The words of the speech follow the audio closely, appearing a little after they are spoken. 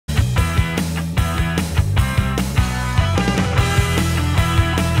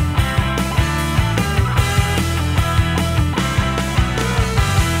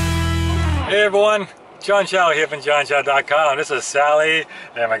everyone, John Chow here from johnchow.com. This is Sally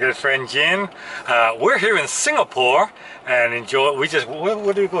and my good friend Jin. We're here in Singapore and enjoy.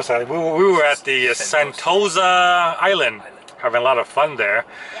 Where did we go, Sally? We were at the Sentosa Island, having a lot of fun there.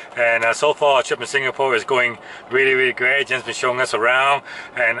 And so far our trip in Singapore is going really great. Jin's been showing us around,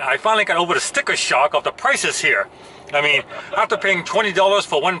 and I finally got over the sticker shock of the prices here. I mean, after paying $20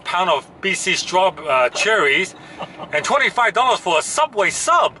 for 1 pound of BC straw cherries and $25 for a Subway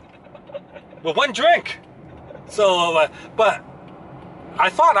sub with one drink. So, but I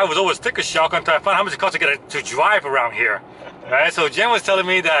thought I was over sticker shock until I found how much it costs to drive around here. Right? So Jen was telling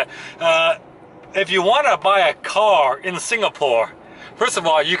me that if you want to buy a car in Singapore, first of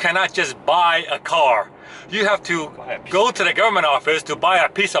all, you cannot just buy a car. You have to go to the government office to buy a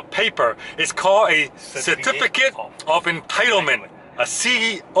piece of paper. It's called a Certificate of Entitlement, a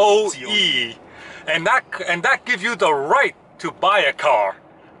COE, and that gives you the right to buy a car.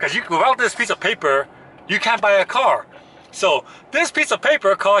 Because without this piece of paper, you can't buy a car. So this piece of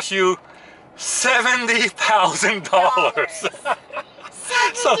paper costs you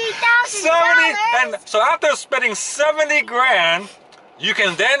 $70,000. So after spending 70 grand, you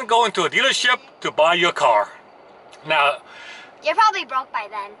can then go into a dealership to buy your car. Now, you're probably broke by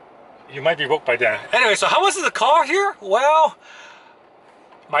then. You might be broke by then. Anyway, so how much is the car here? Well,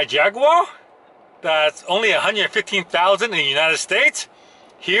 my Jaguar, that's only $115,000 in the United States,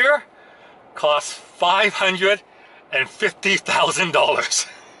 here costs $550,000.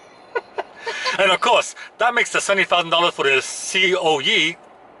 And of course, that makes the $70,000 for the COE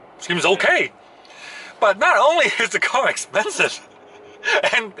seems okay. But not only is the car expensive,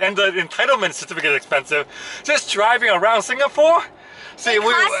 and the entitlement certificate is expensive, just driving around Singapore, see, it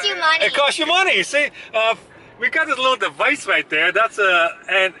costs you money. It costs you money. See, we got this little device right there. That's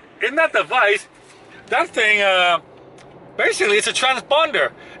and in that device, that thing, basically it's a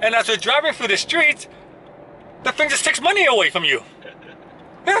transponder. And as we're driving through the streets, the thing just takes money away from you.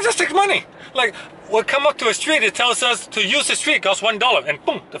 Yeah, it just takes money. Like, we'll come up to a street, it tells us to use the street, it costs $1, and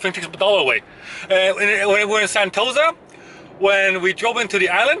boom, the thing takes $1 away. When we're in Sentosa, when we drove into the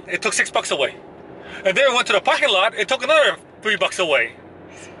island, it took $6 away. And then we went to the parking lot, it took another $3 away.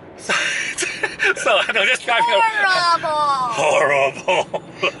 So I know, just driving horrible.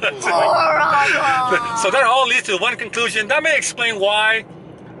 So that all leads to one conclusion. That may explain why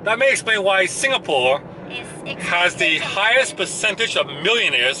Singapore has the highest percentage of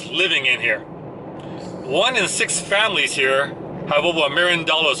millionaires living in here. 1 in 6 families here have over $1 million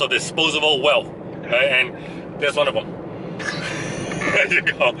of disposable wealth, right? And there's one of them. There you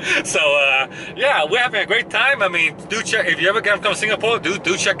go. So yeah, we're having a great time. I mean, do check if you ever come to Singapore.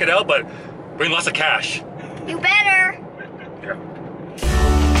 Do check it out, but bring lots of cash. You better. Yeah.